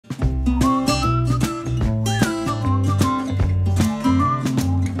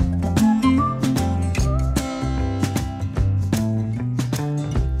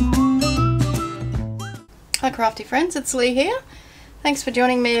crafty friends, it's Lee here. Thanks for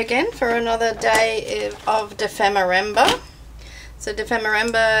joining me again for another day of Dephemerember. So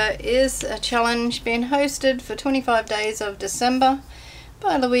Dephemerember is a challenge being hosted for 25 days of December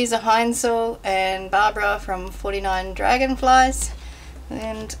by Luise and Barbara from 49 Dragonflies,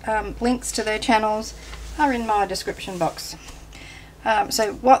 and links to their channels are in my description box.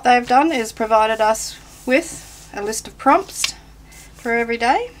 So what they've done is provided us with a list of prompts for every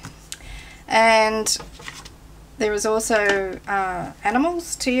day, and there is also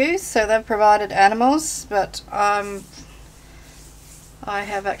animals to use. So they've provided animals, but I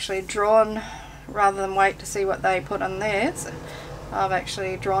have actually drawn, rather than wait to see what they put on theirs, I've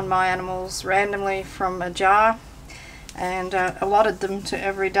actually drawn my animals randomly from a jar and allotted them to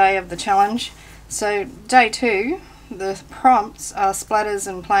every day of the challenge. So day 2, the prompts are Splatters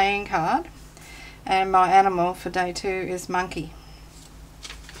and playing card, and my animal for day 2 is monkey.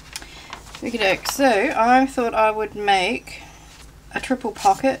 Okey-doke. So I thought I would make a triple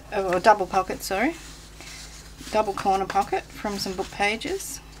pocket, or a double pocket, sorry, double corner pocket from some book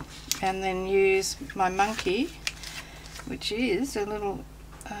pages, and then use my monkey, which is a little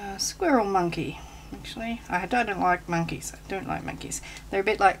squirrel monkey. Actually, I don't like monkeys. I don't like monkeys. They're a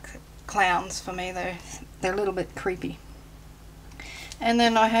bit like clowns for me. They're a little bit creepy. And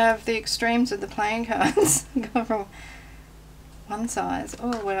then I have the extremes of the playing cards. Go from one size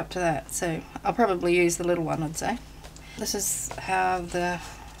all the way up to that. So I'll probably use the little one, I'd say. This is how the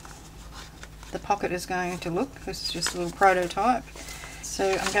pocket is going to look. This is just a little prototype.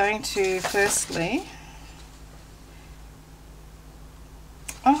 So I'm going to firstly...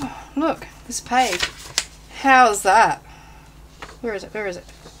 Oh, look, this page. How's that? Where is it? Where is it?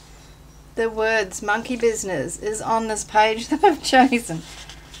 The words monkey business is on this page that I've chosen.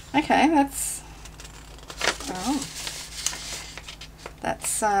 Okay, that's... Oh.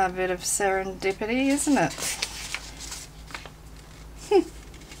 That's a bit of serendipity, isn't it?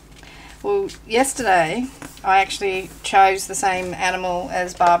 Well, yesterday I actually chose the same animal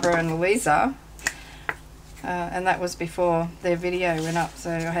as Barbara and Luise, and that was before their video went up, so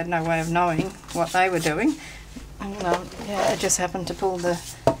I had no way of knowing what they were doing. And, yeah, I just happened to pull the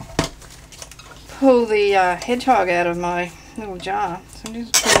hedgehog out of my little jar. So I'm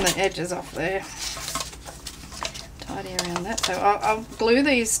just pulling the edges off there. Tidy around that. So I'll glue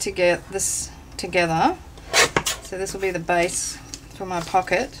these to get this together. So this will be the base for my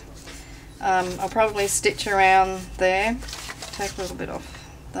pocket. I'll probably stitch around there. Take a little bit off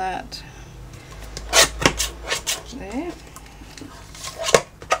that. There.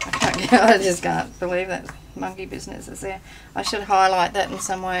 I just can't believe that monkey business is there. I should highlight that in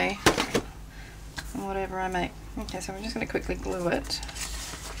some way, whatever I make. Okay, so I'm just going to quickly glue it.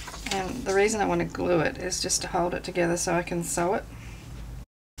 And the reason I want to glue it is just to hold it together so I can sew it.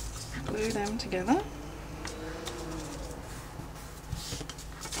 Glue them together.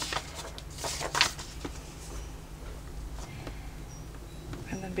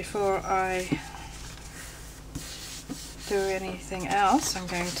 And then before I do anything else, I'm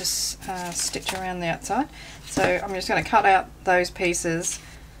going to stitch around the outside. So I'm just going to cut out those pieces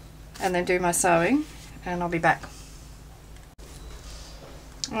and then do my sewing, and I'll be back.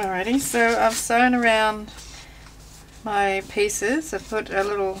 Alrighty, so I've sewn around my pieces. I've put a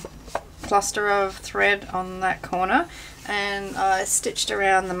little cluster of thread on that corner, and I stitched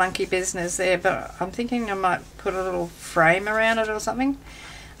around the monkey business there, but I'm thinking I might put a little frame around it or something.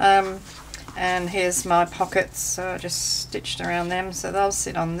 And here's my pockets, so I just stitched around them, so they'll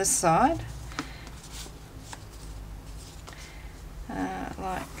sit on this side,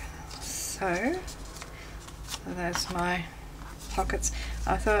 like so. So there's my pockets.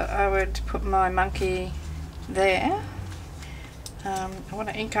 I thought I would put my monkey there. I want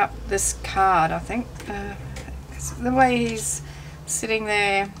to ink up this card, I think. The way he's sitting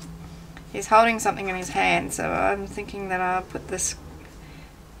there, he's holding something in his hand, so I'm thinking that I'll put this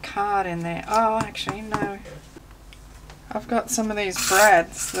card in there. Oh, actually no. I've got some of these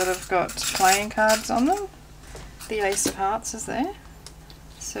brads that have got playing cards on them. The Ace of Hearts is there,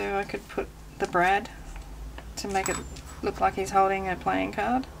 so I could put the brad to make it look like he's holding a playing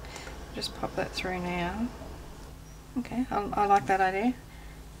card. Just pop that through now. Okay, I like that idea.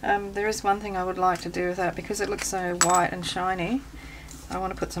 There is one thing I would like to do with that, because it looks so white and shiny. I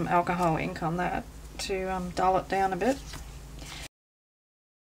want to put some alcohol ink on that to dull it down a bit.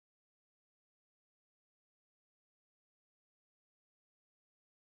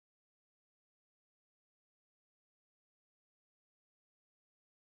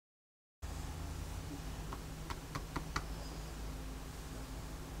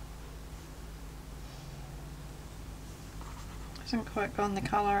 Hasn't quite gone the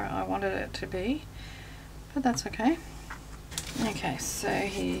colour I wanted it to be, but that's okay. Okay, so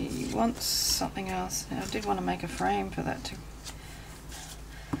he wants something else. Now, I did want to make a frame for that too.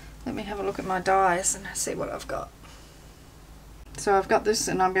 Let me have a look at my dies and see what I've got. So I've got this,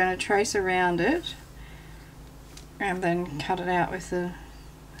 and I'm going to trace around it and then cut it out with a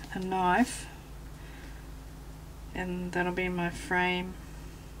knife, and that'll be my frame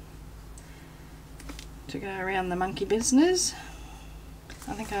to go around the monkey business.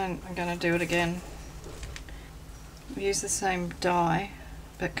 I think I'm going to do it again. Use the same die,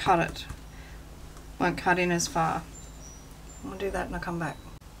 but cut it. Won't cut in as far. I'll do that and I'll come back.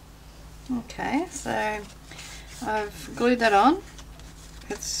 Okay, so I've glued that on.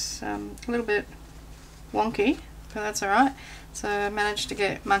 It's a little bit wonky, but that's alright. So I managed to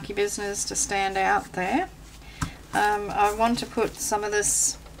get monkey business to stand out there. I want to put some of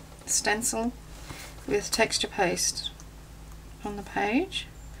this stencil with texture paste on the page,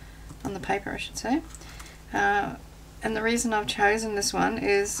 on the paper I should say. And the reason I've chosen this one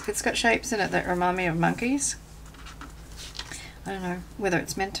is it's got shapes in it that remind me of monkeys. I don't know whether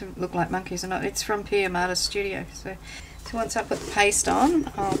it's meant to look like monkeys or not. It's from P.M. Studio. So once I put the paste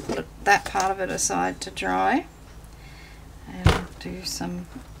on, I'll put that part of it aside to dry and do some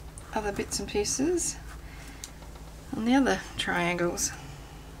other bits and pieces on the other triangles,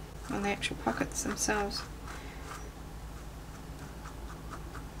 on the actual pockets themselves.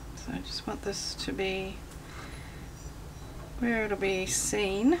 So I just want this to be where it'll be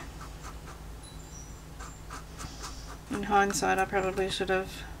seen. In hindsight, I probably should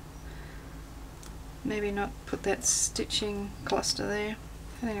have maybe not put that stitching cluster there.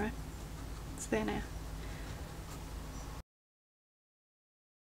 But anyway, it's there now.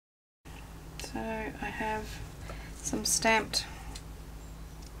 So I have some stamped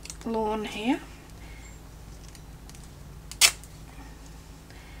lawn here.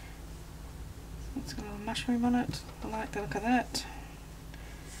 It's got a little mushroom on it. I like the look of that.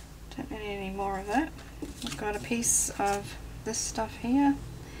 Don't need any more of that. I've got a piece of this stuff here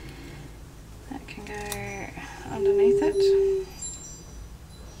that can go underneath it.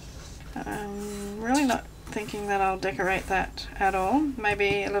 I'm really not thinking that I'll decorate that at all.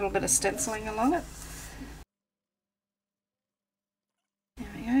 Maybe a little bit of stenciling along it. There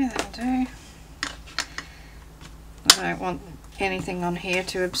we go, that'll do. I don't want anything on here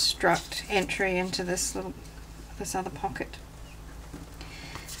to obstruct entry into this other pocket.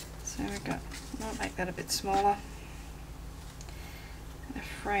 So I'll make that a bit smaller.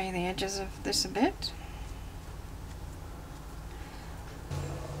 Fray the edges of this a bit.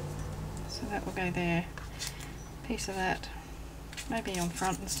 So that will go there. Piece of that, maybe on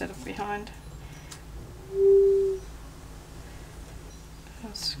front instead of behind.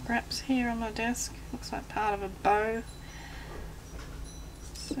 Scraps here on my desk. Looks like part of a bow.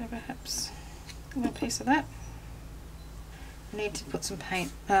 So perhaps a little piece of that. I need to put some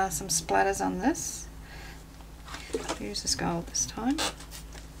paint, some splatters on this. I'll use this gold this time.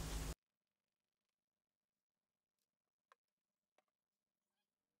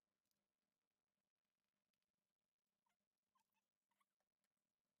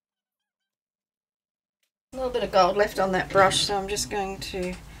 A little bit of gold left on that brush, so I'm just going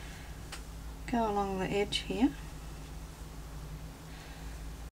to go along the edge here.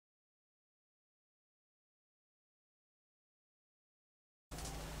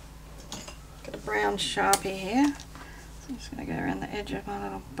 Got a brown Sharpie here, so I'm just going to go around the edge of my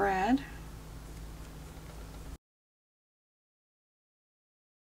little brad.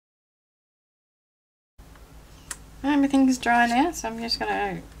 Everything's dry now, so I'm just going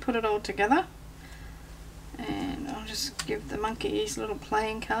to put it all together. And I'll just give the monkey his little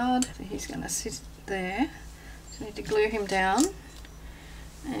playing card. So he's going to sit there. Just need to glue him down.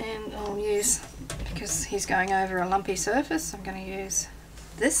 And I'll use, because he's going over a lumpy surface, I'm going to use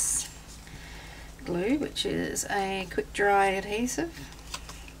this glue, which is a quick dry adhesive.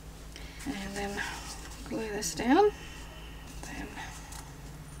 And then glue this down. Then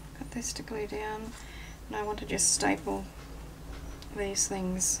got this to glue down. And I want to just staple these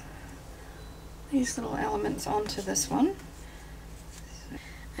things, these little elements onto this one.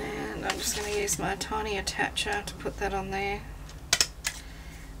 And I'm just going to use my tiny attacher to put that on there.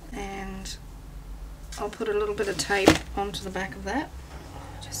 And I'll put a little bit of tape onto the back of that,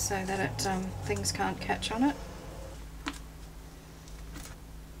 just so that it things can't catch on it.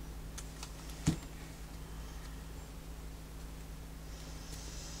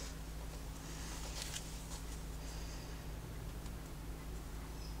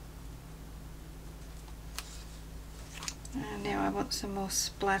 And now I want some more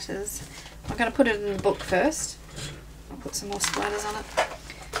splatters. I'm going to put it in the book first. I'll put some more splatters on it.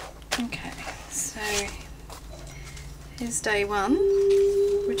 Okay, so Here's day 1,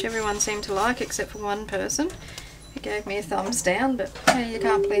 which everyone seemed to like except for one person who gave me a thumbs down, but hey, you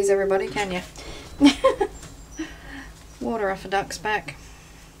can't please everybody, can you? Water off a duck's back.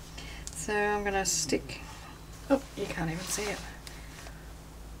 So I'm going to stick, oh, you can't even see it.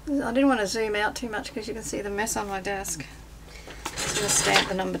 I didn't want to zoom out too much because you can see the mess on my desk. I'm just going to stamp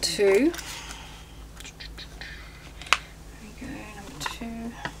the number 2. There we go, number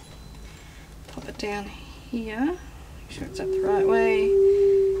 2. Pop it down here. Make sure it's up the right way.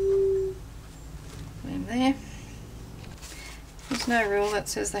 And there. There's no rule that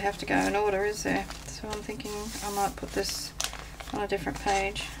says they have to go in order, is there? So I'm thinking I might put this on a different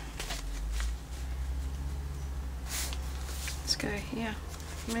page. Let's go here,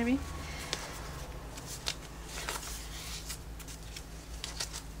 maybe.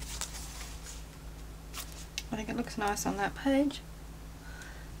 I think it looks nice on that page.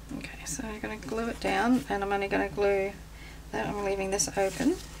 Okay, so I'm going to glue it down, and I'm only going to glue that. I'm leaving this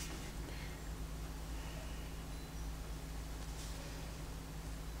open.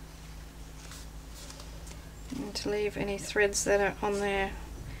 And to leave any threads that are on there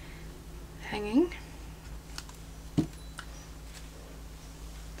hanging. So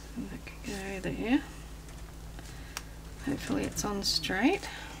that can go there. Hopefully it's on straight.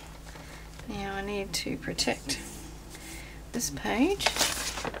 Now I need to protect this page.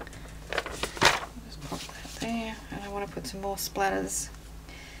 I'll just pop that there, and I want to put some more splatters,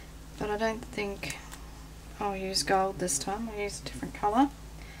 but I don't think I'll use gold this time. I'll use a different colour.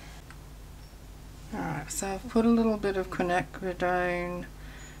 Alright, so I've put a little bit of quinacridone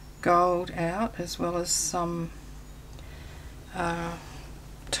gold out, as well as some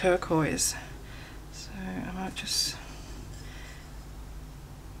turquoise. So I might just,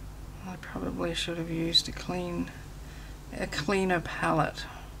 I probably should have used a cleaner palette,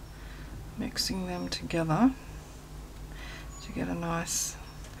 mixing them together to get a nice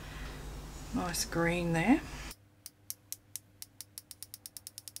green there.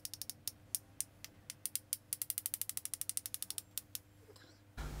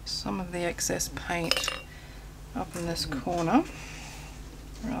 Some of the excess paint up in this corner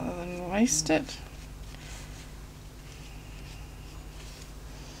rather than waste it.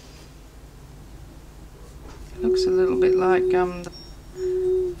 It looks a little bit like the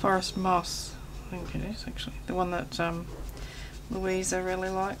forest moss, I think it is actually, the one that Luise really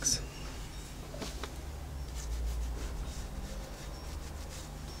likes.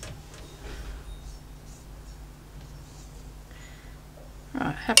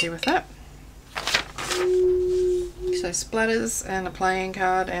 Right, happy with that. So splatters and a playing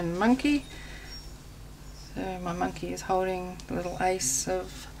card and monkey. So my monkey is holding the little ace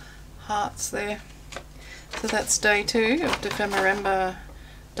of hearts there. So that's day 2 of Dephemerember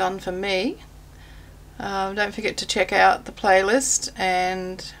done for me. Don't forget to check out the playlist,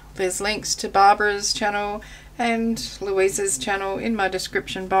 and there's links to Barbara's channel and Luise's channel in my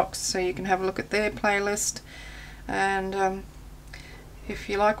description box, so you can have a look at their playlist. And if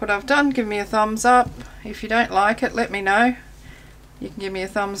you like what I've done, give me a thumbs up. If you don't like it, let me know. You can give me a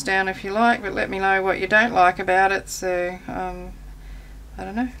thumbs down if you like, but let me know what you don't like about it, so I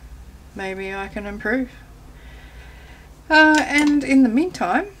don't know, maybe I can improve. And in the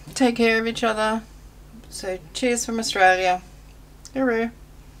meantime, take care of each other. So cheers from Australia. Hooroo.